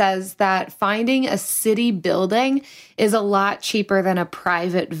group says that finding a city building is a lot cheaper than a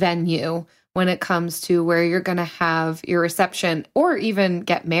private venue when it comes to where you're going to have your reception or even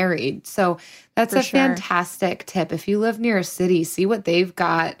get married. So that's a fantastic tip. If you live near a city, see what they've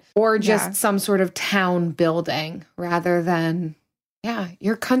got, or just some sort of town building rather than,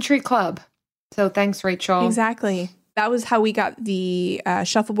 your country club. So thanks, Rachel. Exactly. That was how we got the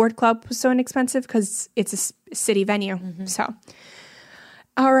Shuffleboard Club was so inexpensive because it's a city venue. So,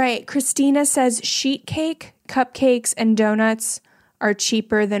 all right. Christina says sheet cake, cupcakes, and donuts are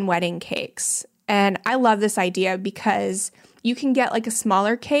cheaper than wedding cakes. And I love this idea because you can get like a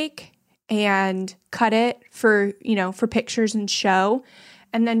smaller cake and cut it for pictures and show,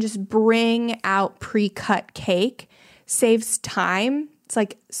 and then just bring out pre-cut cake. Saves time. It's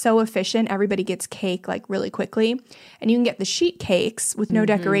like so efficient. Everybody gets cake like really quickly. And you can get the sheet cakes with no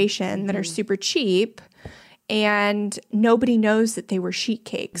decoration that are super cheap. And nobody knows that they were sheet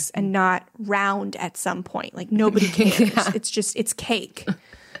cakes and not round at some point. Like nobody cares. It's cake.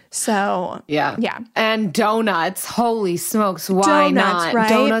 So, yeah. And donuts. Holy smokes. Why not? Right?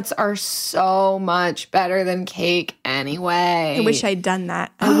 Donuts are so much better than cake anyway. I wish I'd done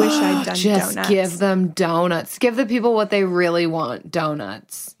that. I wish I'd done just donuts. Give them donuts. Give the people what they really want.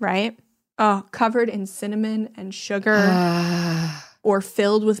 Donuts. Right? Oh, covered in cinnamon and sugar. Or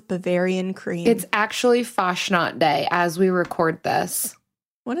filled with Bavarian cream. It's actually Fastnacht Day as we record this.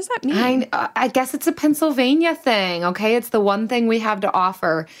 What does that mean? I guess it's a Pennsylvania thing, okay? It's the one thing we have to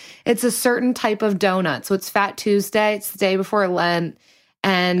offer. It's a certain type of donut. So it's Fat Tuesday. It's the day before Lent.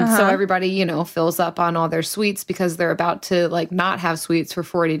 And so everybody, fills up on all their sweets because they're about to like not have sweets for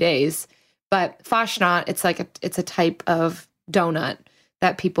 40 days. But Fastnacht, it's a type of donut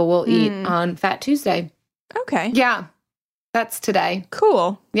that people will eat on Fat Tuesday. Okay. Yeah. That's today.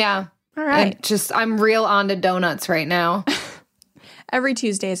 Cool. Yeah. All right. And I'm real on to donuts right now. Every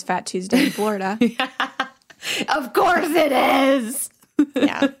Tuesday is Fat Tuesday in Florida. Of course it is.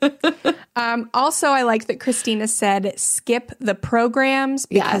 Yeah. Also, I like that Christina said skip the programs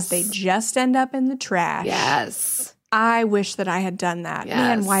because they just end up in the trash. Yes. I wish that I had done that. Yes.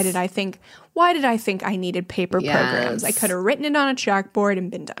 Man, why did I think I needed paper programs? I could have written it on a chalkboard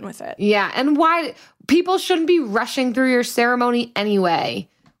and been done with it. Yeah. And why people shouldn't be rushing through your ceremony anyway.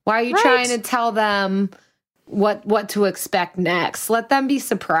 Why are you trying to tell them what to expect next? Let them be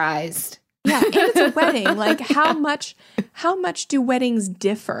surprised. Yeah, and it's a wedding. Like how much do weddings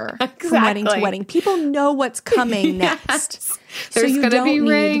differ from wedding to wedding? People know what's coming next. There's going to be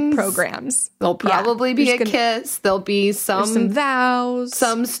rings. Programs. There'll probably be a kiss. There'll be some vows.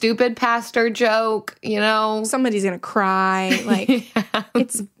 Some stupid pastor joke, Somebody's going to cry. Like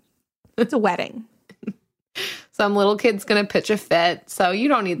it's a wedding. Some little kid's going to pitch a fit. So you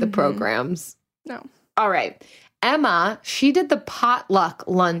don't need the programs. No. All right. Emma, she did the potluck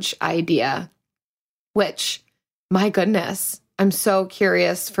lunch idea, which, my goodness, I'm so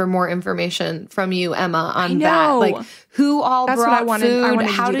curious for more information from you, Emma, on that. Like, who all brought food?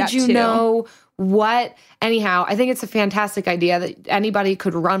 How did you know what? Anyhow, I think it's a fantastic idea that anybody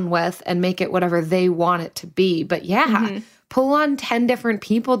could run with and make it whatever they want it to be. But pull on 10 different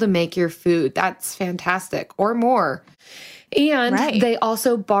people to make your food. That's fantastic, or more. And they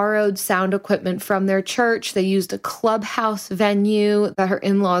also borrowed sound equipment from their church. They used a clubhouse venue that her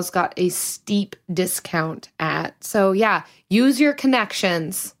in-laws got a steep discount at. So, use your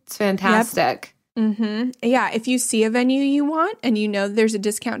connections. It's fantastic. Yep. Yeah, if you see a venue you want and there's a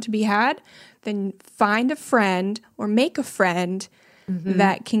discount to be had, then find a friend or make a friend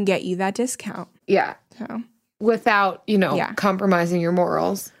that can get you that discount. Yeah. So without, compromising your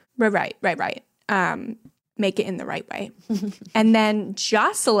morals. Right. Make it in the right way. And then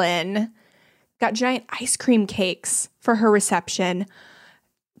Jocelyn got giant ice cream cakes for her reception.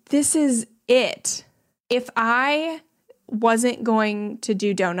 This is it. If I wasn't going to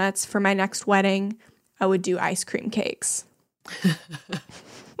do donuts for my next wedding, I would do ice cream cakes.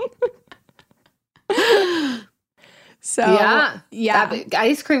 So,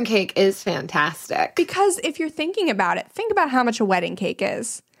 ice cream cake is fantastic. Because if you're thinking about it, think about how much a wedding cake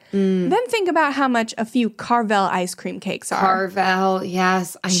is. Then think about how much a few Carvel ice cream cakes are. Carvel,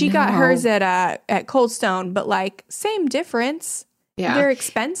 yes, She got hers at Cold Stone, but same difference. Yeah, they're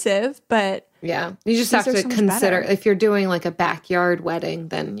expensive, but you just have to consider if you're doing like a backyard wedding,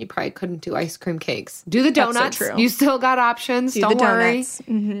 then you probably couldn't do ice cream cakes. Do the donuts. That's so true. You still got options. Don't worry.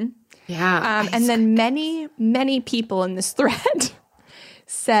 Mm-hmm. Yeah, and then many people in this thread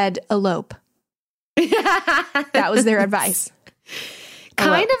said elope. That was their advice.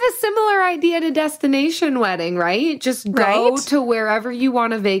 Kind of a similar idea to destination wedding, right? Just go to wherever you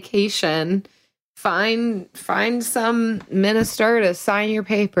want a vacation. Find some minister to sign your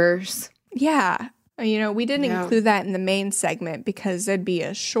papers. Yeah. You know, we didn't include that in the main segment because it'd be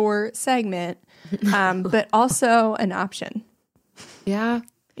a short segment, but also an option. Yeah.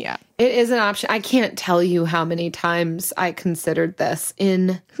 Yeah. It is an option. I can't tell you how many times I considered this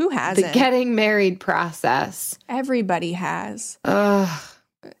in Who hasn't? the getting married process. Everybody has.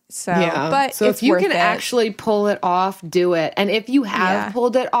 So, Yeah. but so it's if you worth can it. actually pull it off, do it. And if you have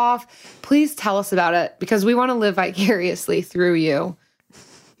pulled it off, please tell us about it because we want to live vicariously through you.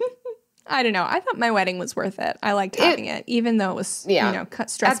 I don't know. I thought my wedding was worth it. I liked having it, even though it was,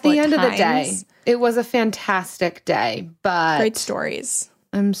 stressful At the end of the day, times. it was a fantastic day, but Great stories.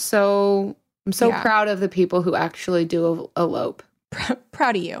 I'm so proud of the people who actually do elope.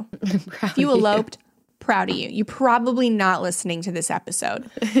 Proud of you. If you eloped, proud of you. You're probably not listening to this episode,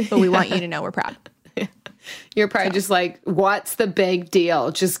 but we want you to know we're proud. You're probably just like, what's the big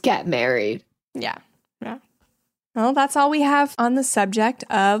deal? Just get married. Yeah. Yeah. Well, that's all we have on the subject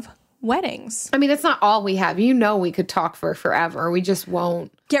of weddings. I mean, it's not all we have. You know, we could talk for forever. We just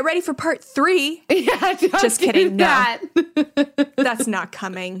won't. Get ready for part 3. Yeah, just kidding. That. No, that's not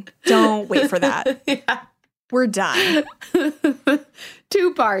coming. Don't wait for that. Yeah. We're done.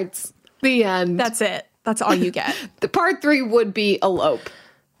 2 parts. The end. That's it. That's all you get. The part 3 would be elope.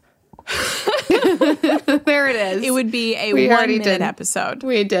 There it is. It would be a 1-minute episode.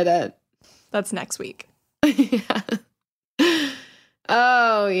 We did it. That's next week. Yeah.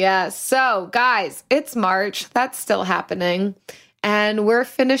 Oh, yeah. So, guys, it's March. That's still happening. And we're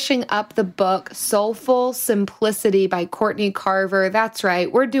finishing up the book Soulful Simplicity by Courtney Carver. That's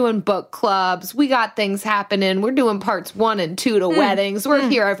right. We're doing book clubs. We got things happening. We're doing parts 1 and 2 to weddings. We're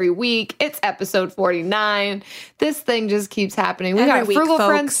here every week. It's episode 49. This thing just keeps happening. We got a Frugal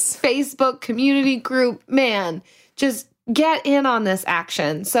Friends Facebook community group. Man, just get in on this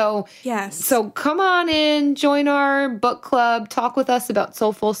action. So, yes. So come on in, join our book club, talk with us about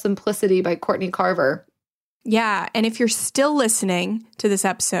Soulful Simplicity by Courtney Carver. Yeah, and if you're still listening to this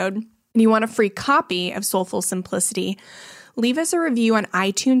episode and you want a free copy of Soulful Simplicity, leave us a review on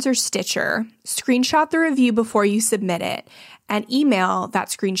iTunes or Stitcher, screenshot the review before you submit it, and email that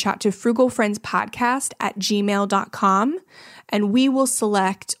screenshot to frugalfriendspodcast@gmail.com, and we will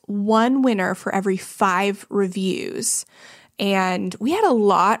select one winner for every 5 reviews. And we had a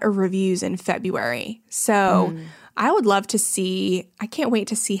lot of reviews in February, so I would love to see, I can't wait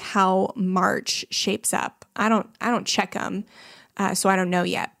to see how March shapes up. I don't check them, so I don't know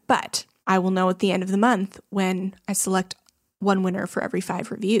yet, but I will know at the end of the month when I select one winner for every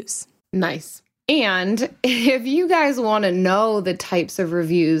 5 reviews. Nice. And if you guys want to know the types of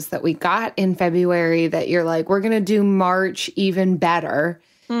reviews that we got in February that you're like, we're going to do March even better,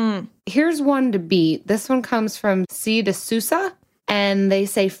 here's one to beat. This one comes from C. D'Souza. And they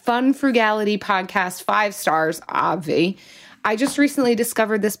say, fun frugality podcast, 5 stars, obvi. I just recently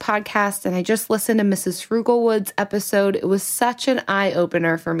discovered this podcast and I just listened to Mrs. Frugalwood's episode. It was such an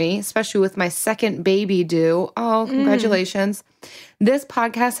eye-opener for me, especially with my second baby due. Oh, congratulations. This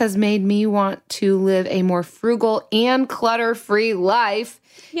podcast has made me want to live a more frugal and clutter-free life.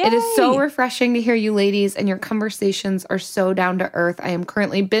 Yay. It is so refreshing to hear you ladies, and your conversations are so down to earth. I am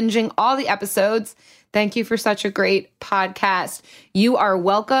currently binging all the episodes. Thank you for such a great podcast. You are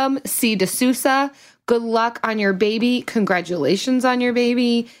welcome, C. D'Souza. Good luck on your baby. Congratulations on your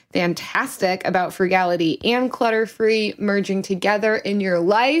baby. Fantastic about frugality and clutter-free merging together in your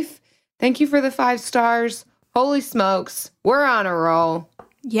life. Thank you for the 5 stars. Holy smokes, we're on a roll.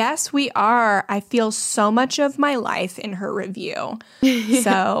 Yes, we are. I feel so much of my life in her review.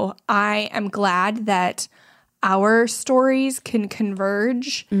 So I am glad that our stories can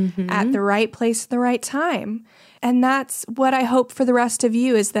converge at the right place at the right time. And that's what I hope for the rest of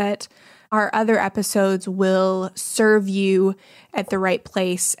you, is that our other episodes will serve you at the right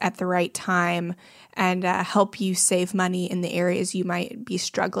place at the right time and help you save money in the areas you might be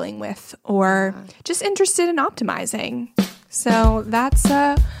struggling with or just interested in optimizing. So that's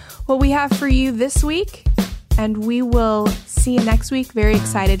what we have for you this week. And we will see you next week. Very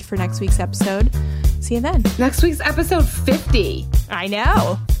excited for next week's episode. See you then. Next week's episode 50. I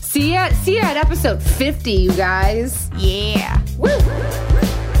know. See ya at episode 50, you guys. Yeah. Woo!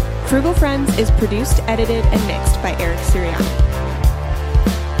 Frugal Friends is produced, edited, and mixed by Eric Sirianni.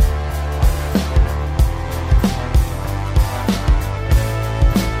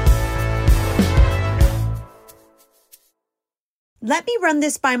 Let me run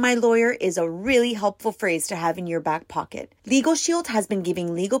this by my lawyer is a really helpful phrase to have in your back pocket. Legal Shield has been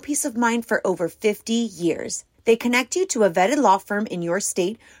giving legal peace of mind for over 50 years. They connect you to a vetted law firm in your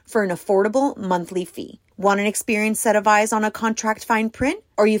state for an affordable monthly fee. Want an experienced set of eyes on a contract fine print?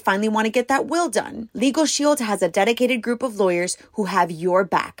 Or you finally want to get that will done? Legal Shield has a dedicated group of lawyers who have your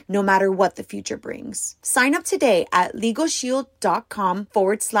back, no matter what the future brings. Sign up today at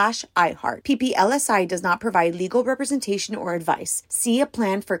LegalShield.com/iHeart. PPLSI does not provide legal representation or advice. See a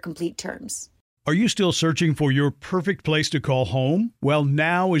plan for complete terms. Are you still searching for your perfect place to call home? Well,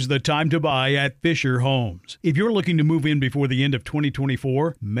 now is the time to buy at Fisher Homes. If you're looking to move in before the end of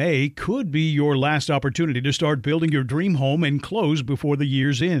 2024, May could be your last opportunity to start building your dream home and close before the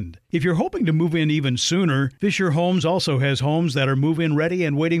year's end. If you're hoping to move in even sooner, Fisher Homes also has homes that are move-in ready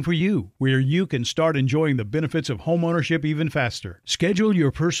and waiting for you, where you can start enjoying the benefits of homeownership even faster. Schedule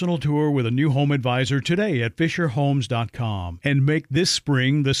your personal tour with a new home advisor today at FisherHomes.com and make this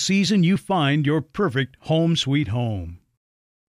spring the season you find your perfect home sweet home.